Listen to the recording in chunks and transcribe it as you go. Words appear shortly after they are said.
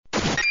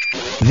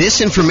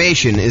This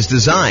information is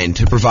designed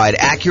to provide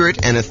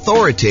accurate and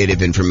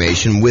authoritative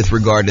information with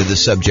regard to the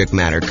subject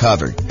matter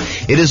covered.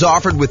 It is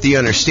offered with the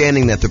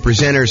understanding that the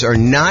presenters are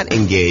not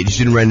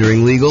engaged in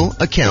rendering legal,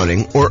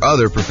 accounting, or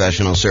other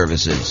professional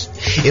services.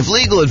 If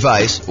legal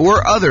advice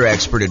or other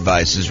expert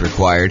advice is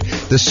required,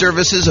 the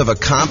services of a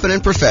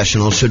competent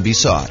professional should be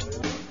sought.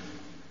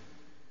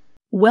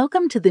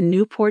 Welcome to the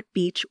Newport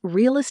Beach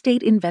Real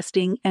Estate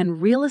Investing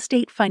and Real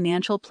Estate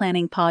Financial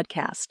Planning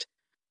Podcast.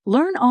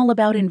 Learn all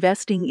about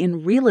investing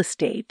in real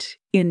estate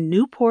in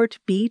Newport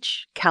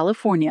Beach,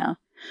 California,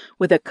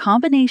 with a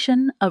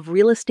combination of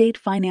real estate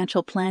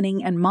financial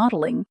planning and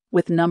modeling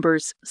with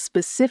numbers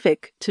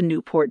specific to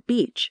Newport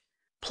Beach,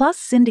 plus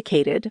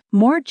syndicated,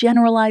 more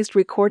generalized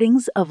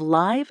recordings of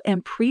live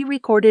and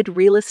pre-recorded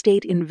real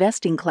estate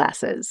investing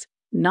classes,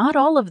 not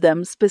all of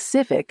them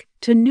specific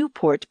to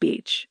Newport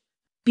Beach.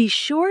 Be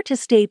sure to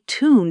stay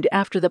tuned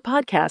after the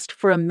podcast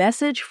for a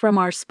message from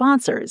our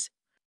sponsors.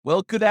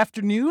 Well, good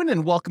afternoon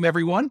and welcome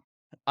everyone.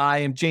 I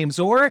am James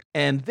Orr,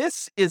 and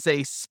this is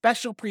a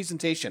special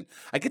presentation.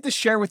 I get to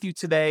share with you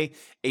today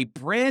a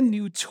brand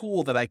new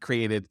tool that I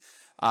created,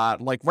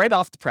 right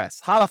off the press,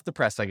 hot off the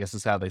press, I guess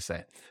is how they say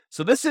it.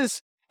 So this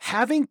is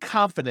having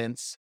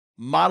confidence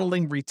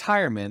modeling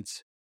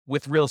retirement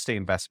with real estate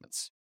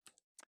investments.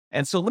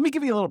 And so let me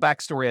give you a little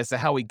backstory as to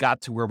how we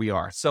got to where we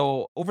are.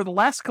 So over the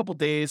last couple of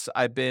days,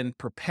 I've been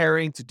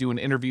preparing to do an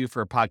interview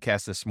for a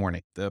podcast this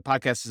morning. The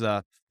podcast is,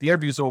 the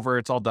interview's over,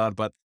 it's all done,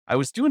 but I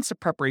was doing some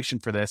preparation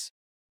for this.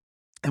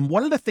 And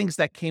one of the things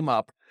that came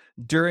up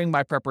during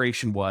my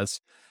preparation was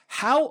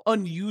how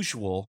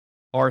unusual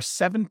are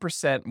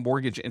 7%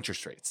 mortgage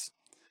interest rates?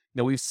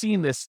 Now, we've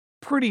seen this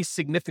pretty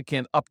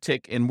significant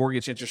uptick in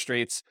mortgage interest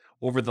rates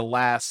over the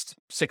last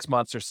 6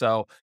 months or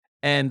so.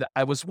 And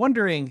I was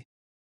wondering,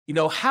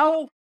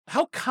 how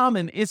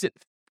common is it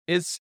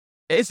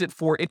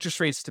for interest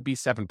rates to be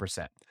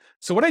 7%?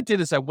 So what I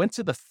did is I went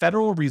to the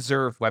Federal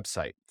Reserve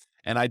website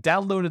and I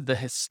downloaded the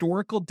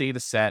historical data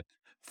set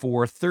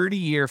for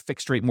 30-year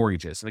fixed rate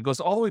mortgages. And it goes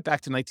all the way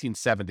back to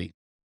 1970.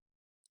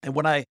 And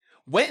when I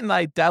went and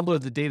I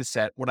downloaded the data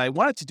set, what I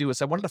wanted to do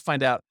is I wanted to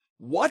find out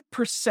what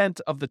percent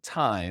of the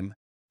time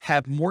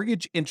have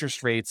mortgage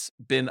interest rates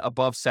been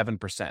above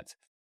 7%.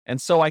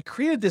 And so I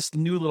created this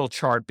new little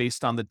chart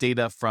based on the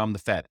data from the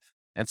Fed.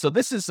 And so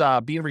this is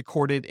being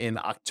recorded in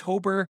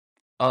October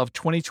of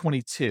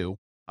 2022,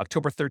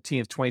 October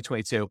 13th,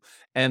 2022.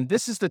 And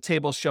this is the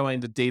table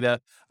showing the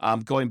data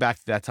going back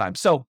to that time.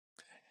 So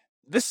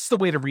this is the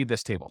way to read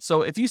this table.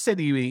 So if you say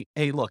to me,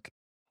 hey, look,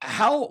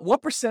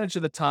 what percentage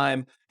of the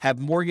time have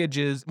mortgage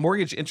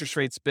interest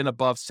rates been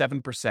above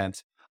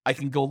 7%? I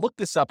can go look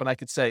this up and I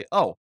could say,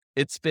 oh,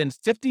 it's been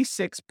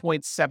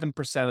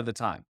 56.7% of the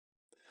time.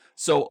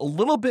 So a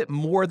little bit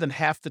more than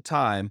half the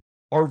time,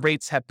 our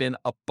rates have been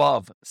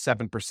above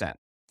 7%,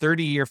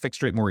 30-year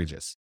fixed rate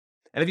mortgages.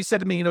 And if you said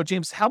to me,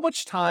 James, how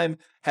much time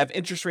have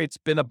interest rates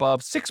been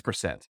above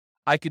 6%?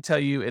 I could tell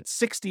you it's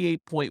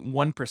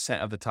 68.1%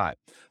 of the time.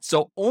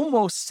 So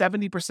almost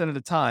 70% of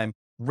the time,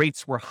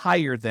 rates were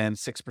higher than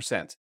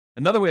 6%.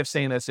 Another way of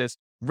saying this is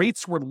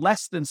rates were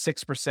less than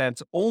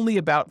 6% only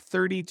about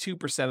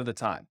 32% of the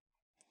time.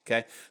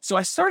 Okay. So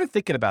I started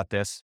thinking about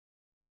this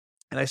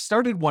and I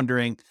started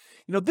wondering,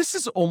 this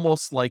is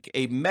almost like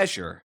a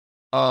measure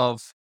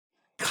of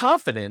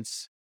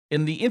confidence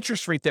in the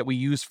interest rate that we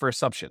use for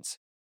assumptions.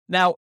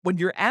 Now, when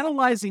you're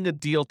analyzing a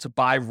deal to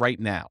buy right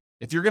now,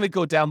 if you're going to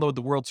go download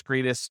the world's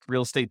greatest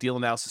real estate deal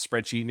analysis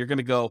spreadsheet and you're going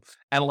to go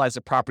analyze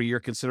a property you're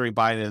considering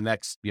buying in the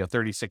next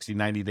 30, 60,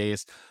 90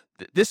 days,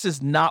 this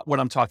is not what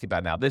I'm talking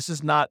about now. This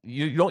is not,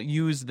 you don't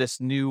use this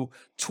new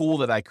tool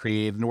that I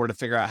created in order to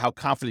figure out how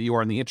confident you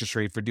are in the interest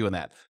rate for doing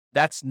that.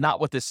 That's not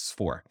what this is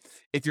for.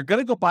 If you're going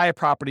to go buy a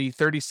property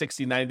 30,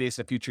 60, 90 days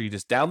in the future, you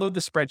just download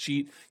the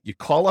spreadsheet, you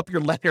call up your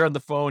lender on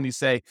the phone, you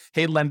say,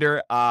 hey,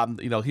 lender,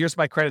 here's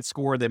my credit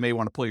score. They may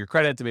want to pull your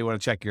credit. They may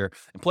want to check your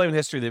employment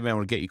history. They may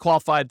want to get you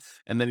qualified.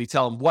 And then you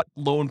tell them what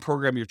loan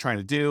program you're trying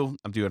to do.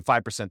 I'm doing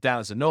 5% down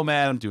as a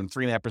nomad. I'm doing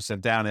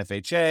 3.5% down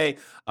FHA.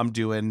 I'm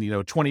doing,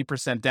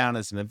 20% down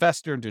as an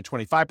investor. I'm doing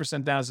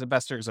 25% down as an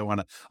investor because I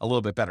want a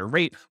little bit better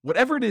rate.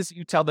 Whatever it is that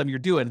you tell them you're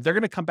doing, they're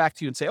going to come back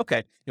to you and say,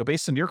 okay,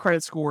 based on your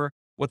credit score,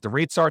 what the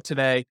rates are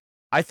today,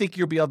 I think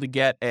you'll be able to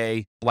get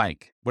a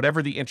blank,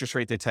 whatever the interest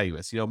rate they tell you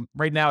is.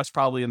 Right now it's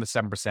probably in the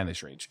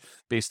 7% range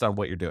based on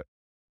what you're doing.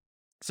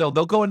 So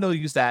they'll go and they'll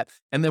use that.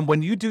 And then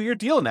when you do your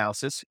deal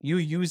analysis, you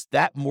use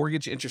that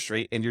mortgage interest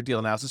rate in your deal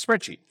analysis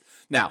spreadsheet.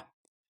 Now,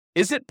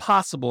 is it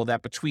possible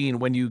that between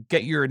when you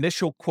get your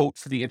initial quote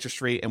for the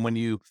interest rate and when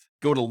you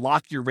go to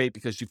lock your rate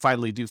because you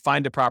finally do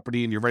find a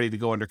property and you're ready to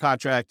go under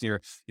contract,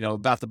 you're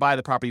about to buy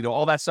the property,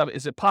 all that stuff,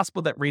 is it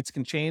possible that rates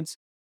can change?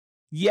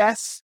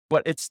 Yes,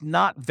 but it's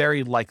not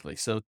very likely.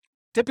 So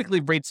typically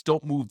rates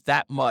don't move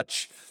that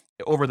much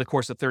over the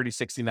course of 30,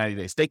 60, 90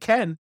 days. They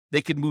can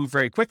move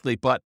very quickly,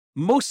 but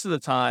most of the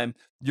time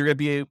you're going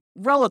to be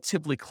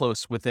relatively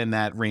close within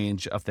that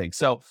range of things.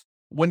 So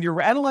when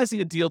you're analyzing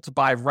a deal to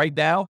buy right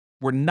now,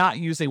 we're not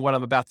using what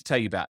I'm about to tell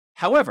you about.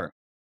 However,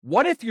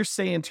 what if you're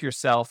saying to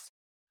yourself,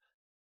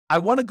 I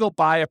want to go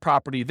buy a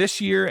property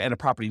this year and a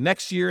property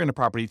next year and a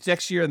property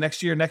next year,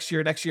 next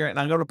year, and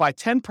I'm going to buy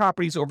 10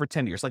 properties over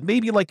 10 years. Like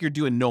maybe like you're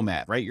doing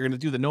Nomad, right? You're going to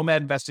do the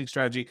Nomad investing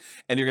strategy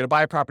and you're going to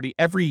buy a property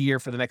every year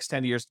for the next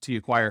 10 years to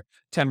acquire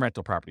 10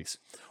 rental properties.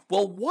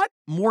 Well, what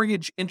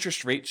mortgage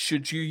interest rate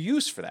should you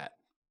use for that?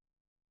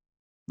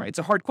 Right? It's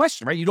a hard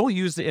question, right? You don't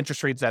use the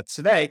interest rates that's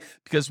today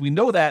because we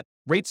know that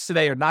rates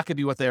today are not going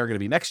to be what they are going to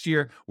be next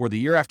year or the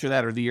year after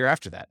that or the year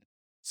after that.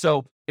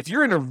 So if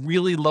you're in a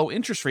really low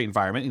interest rate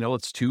environment,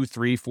 it's 2,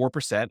 3,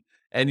 4%,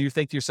 and you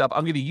think to yourself,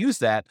 I'm going to use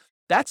that,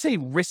 that's a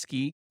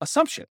risky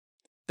assumption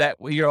that,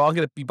 I'm going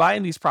to be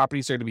buying these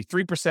properties. They're going to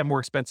be 3% more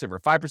expensive or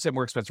 5%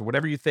 more expensive,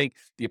 whatever you think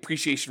the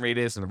appreciation rate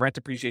is and the rent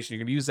appreciation, you're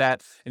going to use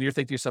that. And you're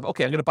thinking to yourself,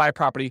 okay, I'm going to buy a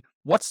property.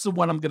 What's the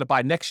one I'm going to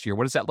buy next year?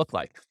 What does that look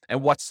like?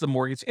 And what's the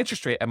mortgage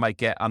interest rate I might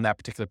get on that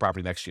particular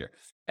property next year?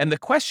 And the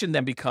question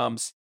then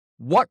becomes,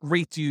 what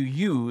rate do you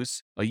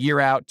use a year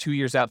out, 2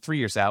 years out, 3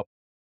 years out?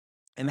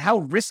 And how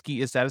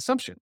risky is that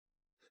assumption?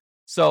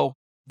 So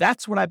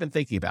that's what I've been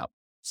thinking about.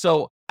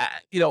 So,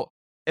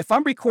 if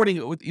I'm recording,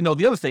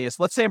 the other thing is,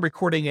 let's say I'm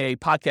recording a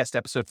podcast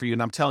episode for you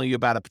and I'm telling you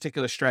about a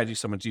particular strategy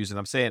someone's using.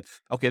 I'm saying,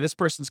 okay, this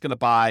person's going to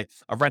buy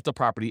a rental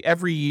property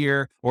every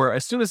year, or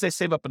as soon as they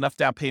save up enough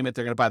down payment,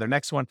 they're going to buy their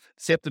next one.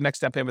 Save up the next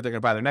down payment, they're going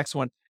to buy their next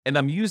one. And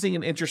I'm using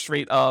an interest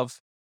rate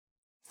of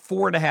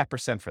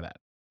 4.5% for that.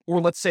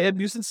 Or let's say I'm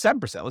using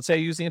 7%. Let's say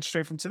I'm using the interest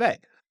rate from today.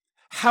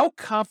 How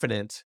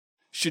confident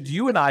should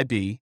you and I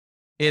be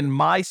in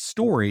my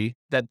story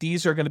that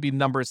these are going to be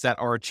numbers that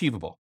are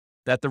achievable,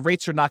 that the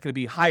rates are not going to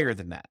be higher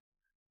than that?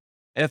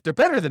 And if they're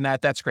better than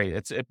that, that's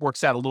great. It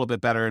works out a little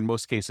bit better in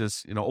most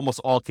cases,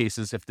 almost all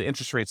cases. If the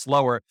interest rate's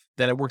lower,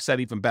 then it works out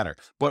even better.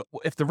 But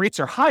if the rates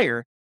are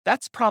higher,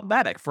 that's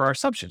problematic for our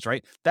assumptions,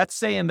 right? That's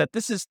saying that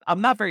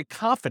I'm not very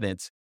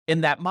confident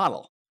in that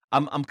model.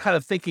 I'm kind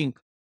of thinking,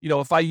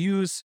 if I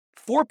use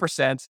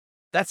 4%,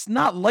 that's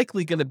not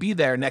likely going to be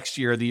there next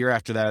year or the year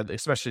after that,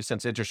 especially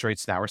since interest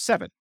rates now are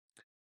 7.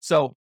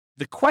 So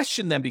the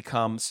question then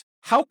becomes,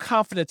 how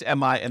confident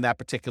am I in that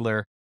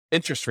particular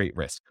interest rate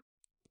risk?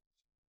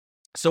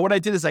 So what I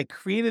did is I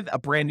created a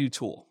brand new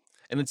tool,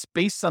 and it's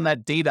based on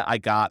that data I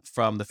got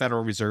from the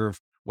Federal Reserve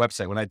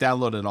website. When I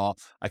downloaded it all,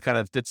 I kind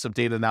of did some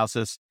data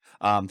analysis,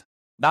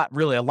 not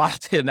really a lot of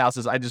data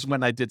analysis. I just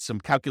went and I did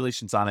some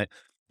calculations on it.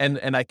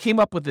 And I came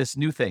up with this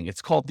new thing.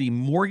 It's called the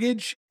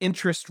Mortgage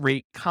Interest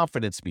Rate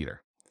Confidence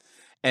Meter.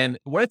 And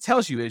what it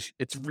tells you is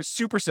it's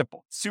super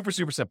simple, super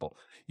simple.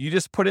 You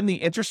just put in the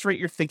interest rate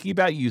you're thinking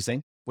about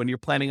using when you're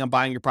planning on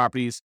buying your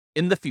properties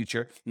in the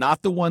future,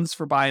 not the ones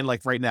for buying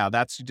like right now.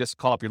 That's, you just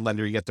call up your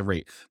lender, you get the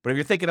rate. But if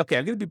you're thinking, okay,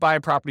 I'm going to be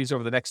buying properties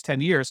over the next 10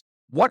 years,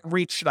 what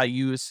rate should I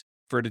use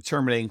for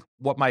determining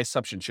what my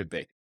assumption should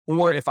be?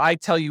 Or if I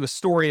tell you a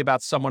story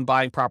about someone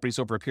buying properties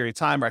over a period of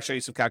time, or I show you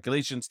some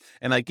calculations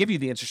and I give you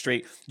the interest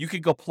rate, you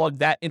could go plug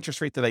that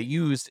interest rate that I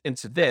used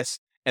into this,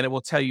 and it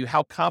will tell you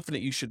how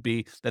confident you should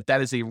be that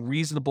that is a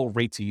reasonable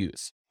rate to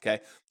use.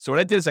 Okay. So what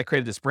I did is I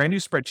created this brand new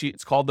spreadsheet.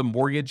 It's called the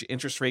Mortgage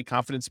Interest Rate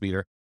Confidence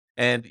Meter.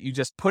 And you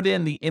just put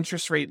in the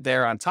interest rate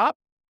there on top,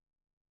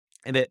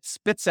 and it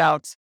spits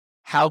out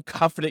how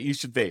confident you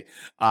should be,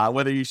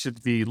 whether you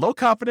should be low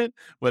confident,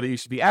 whether you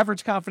should be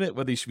average confident,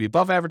 whether you should be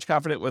above average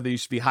confident, whether you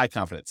should be high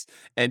confidence.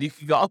 And you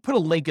can go, I'll put a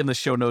link in the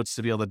show notes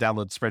to be able to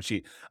download the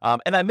spreadsheet.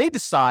 And I may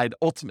decide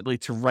ultimately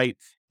to write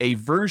a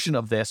version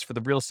of this for the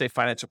Real Estate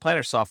Financial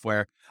Planner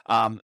software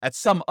at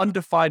some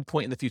undefined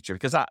point in the future,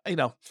 because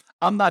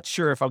I'm not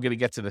sure if I'm going to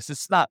get to this.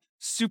 It's not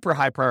super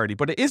high priority,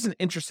 but it is an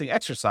interesting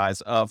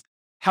exercise of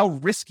how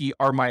risky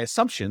are my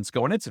assumptions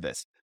going into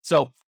this.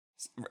 So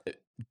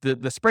the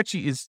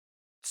spreadsheet is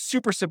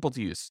super simple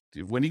to use.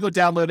 When you go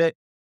download it,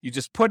 you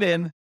just put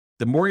in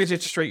the mortgage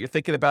interest rate you're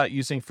thinking about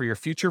using for your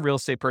future real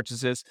estate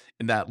purchases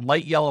in that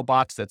light yellow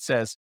box that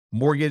says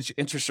mortgage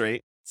interest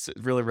rate. It's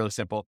really, really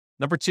simple.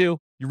 Number 2,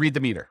 you read the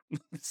meter.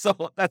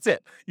 So that's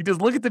it. You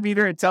just look at the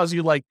meter. It tells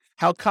you like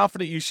how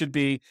confident you should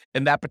be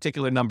in that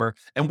particular number.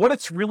 And what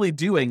it's really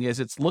doing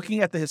is it's looking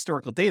at the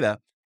historical data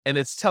and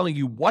it's telling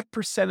you what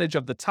percentage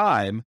of the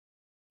time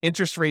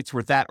interest rates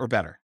were that or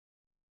better.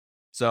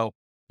 So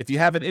if you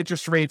have an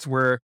interest rates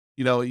where,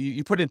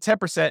 you put in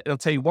 10%, it'll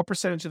tell you what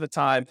percentage of the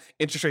time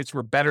interest rates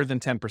were better than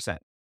 10%.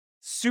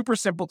 Super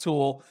simple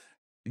tool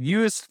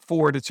used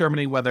for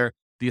determining whether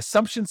the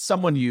assumptions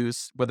someone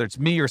used, whether it's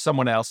me or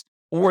someone else,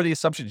 or the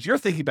assumptions you're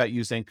thinking about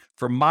using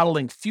for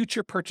modeling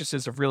future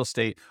purchases of real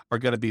estate are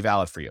going to be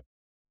valid for you.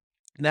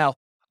 Now,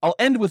 I'll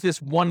end with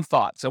this one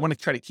thought. So I want to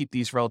try to keep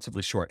these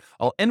relatively short.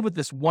 I'll end with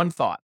this one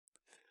thought.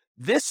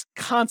 This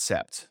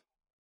concept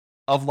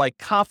of like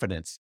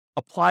confidence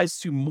applies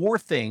to more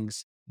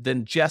things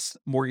than just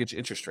mortgage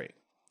interest rate.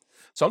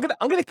 So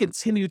I'm going to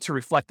continue to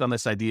reflect on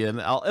this idea,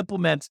 and I'll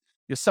implement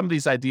some of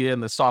these ideas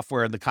in the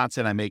software and the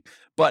content I make.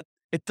 But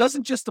it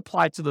doesn't just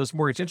apply to those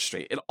mortgage interest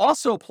rate. It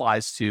also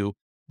applies to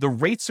the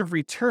rates of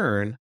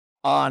return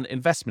on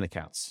investment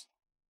accounts.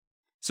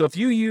 So if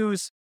you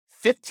use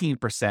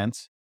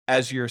 15%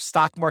 as your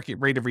stock market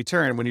rate of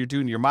return when you're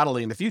doing your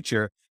modeling in the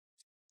future,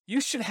 you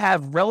should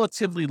have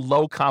relatively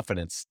low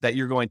confidence that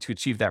you're going to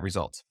achieve that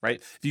result, right?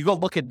 If you go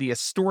look at the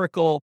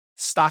historical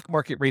stock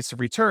market rates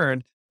of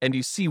return and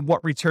you see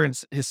what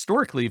returns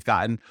historically you've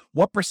gotten,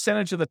 what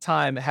percentage of the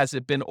time has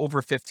it been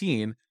over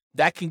 15?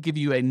 That can give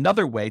you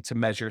another way to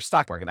measure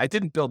stock market. I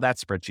didn't build that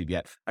spreadsheet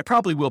yet. I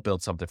probably will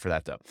build something for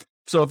that though.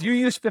 So if you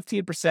use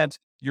 15%,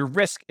 your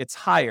risk, it's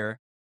higher.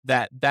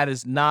 That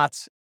is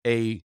not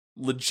a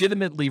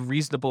legitimately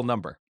reasonable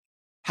number.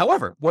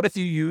 However, what if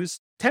you use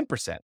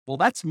 10%? Well,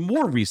 that's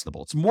more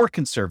reasonable. It's more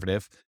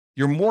conservative.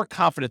 You're more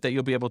confident that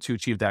you'll be able to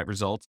achieve that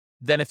result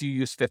than if you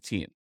use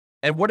 15.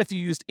 And what if you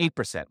used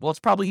 8%? Well, it's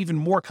probably even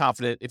more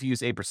confident if you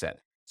use 8%.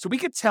 So we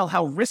could tell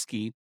how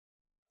risky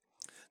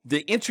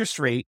the interest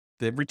rate,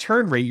 the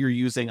return rate you're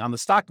using on the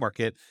stock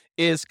market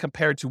is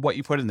compared to what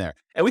you put in there.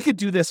 And we could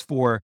do this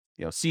for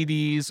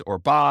CDs or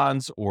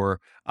bonds or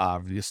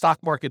the stock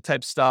market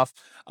type stuff.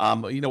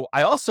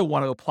 I also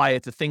want to apply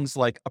it to things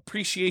like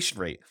appreciation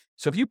rate.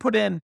 So if you put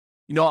in,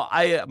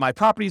 my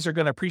properties are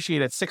going to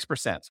appreciate at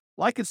 6%.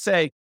 Well, I could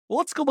say, well,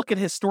 let's go look at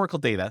historical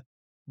data.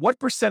 What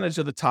percentage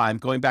of the time,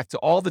 going back to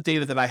all the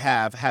data that I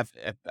have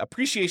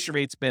appreciation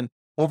rates been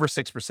over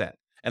 6%?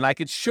 And I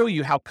could show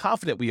you how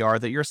confident we are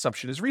that your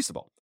assumption is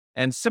reasonable.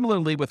 And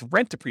similarly with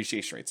rent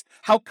appreciation rates,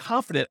 how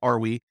confident are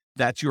we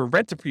that your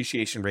rent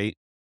appreciation rate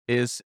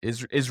is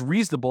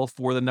reasonable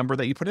for the number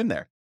that you put in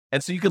there?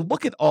 And so you can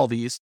look at all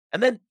these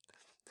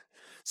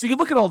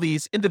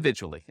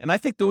individually. And I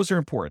think those are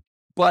important.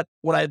 But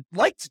what I'd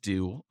like to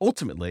do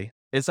ultimately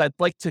is I'd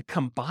like to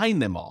combine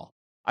them all.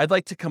 I'd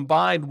like to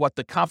combine what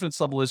the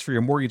confidence level is for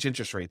your mortgage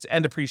interest rates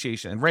and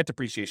appreciation and rent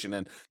appreciation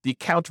and the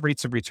account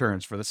rates of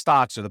returns for the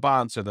stocks or the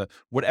bonds or the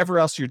whatever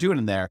else you're doing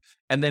in there,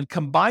 and then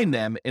combine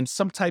them in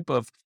some type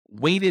of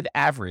weighted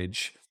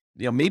average,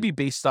 maybe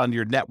based on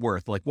your net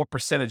worth, like what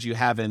percentage you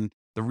have in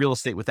the real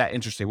estate with that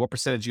interest rate, what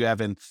percentage you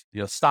have in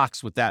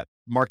stocks with that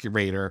market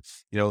rate, or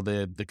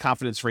the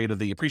confidence rate or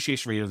the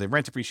appreciation rate or the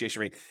rent appreciation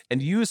rate,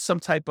 and use some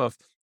type of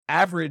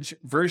average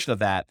version of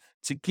that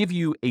to give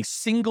you a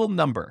single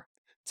number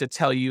to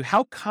tell you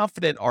how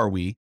confident are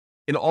we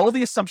in all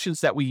the assumptions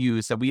that we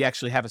use that we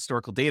actually have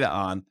historical data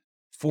on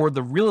for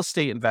the real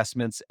estate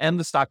investments and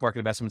the stock market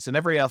investments and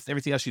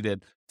everything else you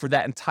did for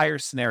that entire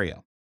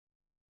scenario.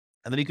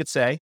 And then you could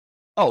say,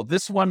 oh,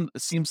 this one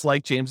seems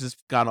like James has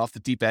gone off the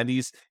deep end.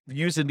 He's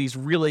using these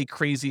really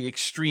crazy,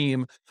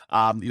 extreme,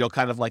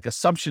 kind of like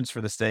assumptions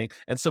for this thing.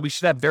 And so we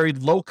should have very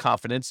low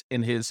confidence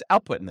in his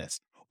output in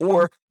this.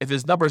 Or if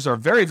his numbers are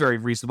very, very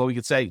reasonable, we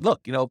could say,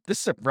 look,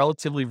 this is a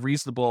relatively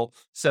reasonable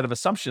set of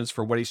assumptions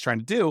for what he's trying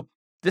to do.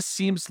 This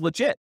seems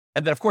legit.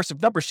 And then, of course,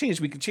 if numbers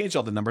change, we can change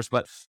all the numbers.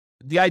 But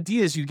the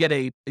idea is you get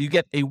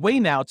a way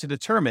now to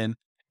determine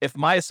if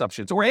my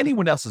assumptions or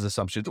anyone else's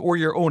assumptions or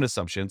your own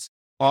assumptions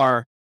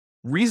are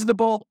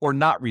reasonable or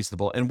not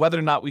reasonable, and whether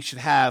or not we should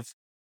have,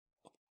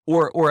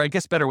 or I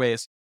guess better way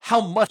is, how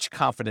much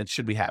confidence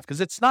should we have?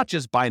 Because it's not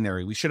just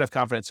binary. We should have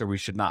confidence or we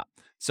should not.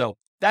 So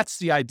that's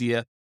the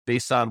idea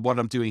based on what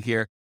I'm doing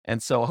here.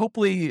 And so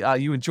hopefully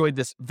you enjoyed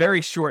this very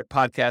short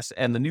podcast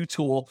and the new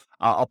tool.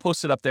 I'll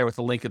post it up there with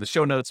a link in the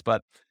show notes.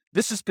 But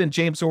this has been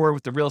James Orr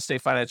with the Real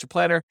Estate Financial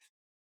Planner.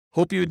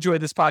 Hope you enjoyed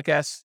this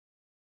podcast.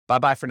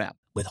 Bye-bye for now.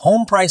 With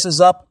home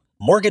prices up,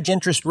 mortgage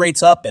interest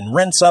rates up, and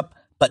rents up,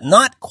 but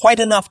not quite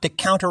enough to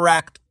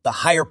counteract the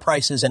higher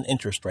prices and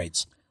interest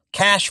rates,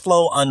 cash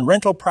flow on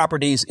rental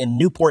properties in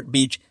Newport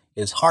Beach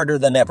is harder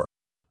than ever.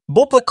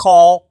 Book a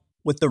call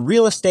with the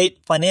Real Estate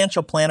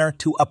Financial Planner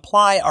to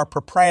apply our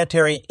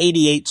proprietary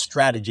 88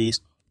 strategies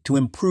to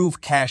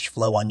improve cash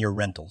flow on your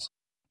rentals.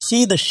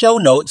 See the show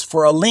notes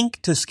for a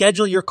link to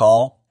schedule your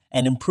call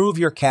and improve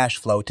your cash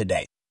flow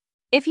today.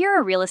 If you're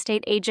a real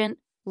estate agent,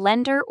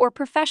 lender, or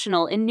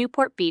professional in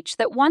Newport Beach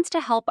that wants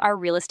to help our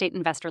real estate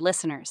investor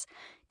listeners,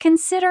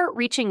 consider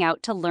reaching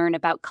out to learn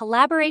about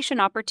collaboration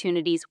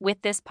opportunities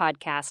with this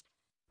podcast.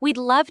 We'd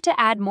love to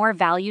add more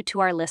value to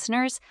our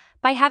listeners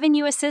by having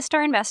you assist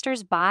our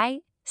investors buy,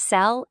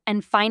 sell,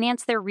 and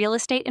finance their real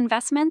estate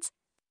investments.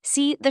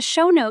 See the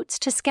show notes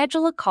to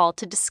schedule a call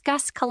to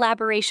discuss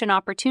collaboration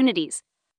opportunities.